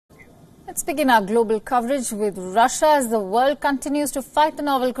Let's begin our global coverage with Russia. As the world continues to fight the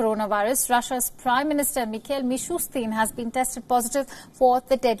novel coronavirus, Russia's Prime Minister Mikhail Mishustin has been tested positive for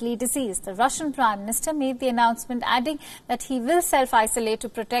the deadly disease. The Russian Prime Minister made the announcement, adding that he will self-isolate to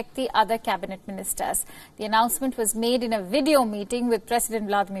protect the other cabinet ministers. The announcement was made in a video meeting with President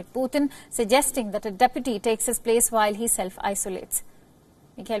Vladimir Putin, suggesting that a deputy takes his place while he self-isolates.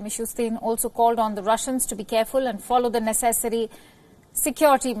 Mikhail Mishustin also called on the Russians to be careful and follow the necessary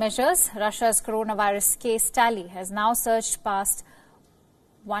security measures. Russia's coronavirus case tally has now surged past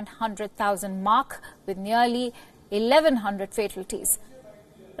 100,000 mark with nearly 1,100 fatalities.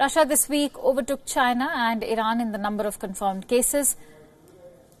 Russia this week overtook China and Iran in the number of confirmed cases.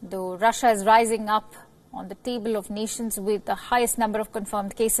 Though Russia is rising up on the table of nations with the highest number of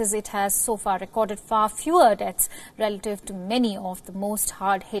confirmed cases, it has so far recorded far fewer deaths relative to many of the most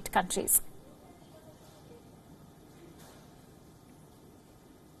hard-hit countries.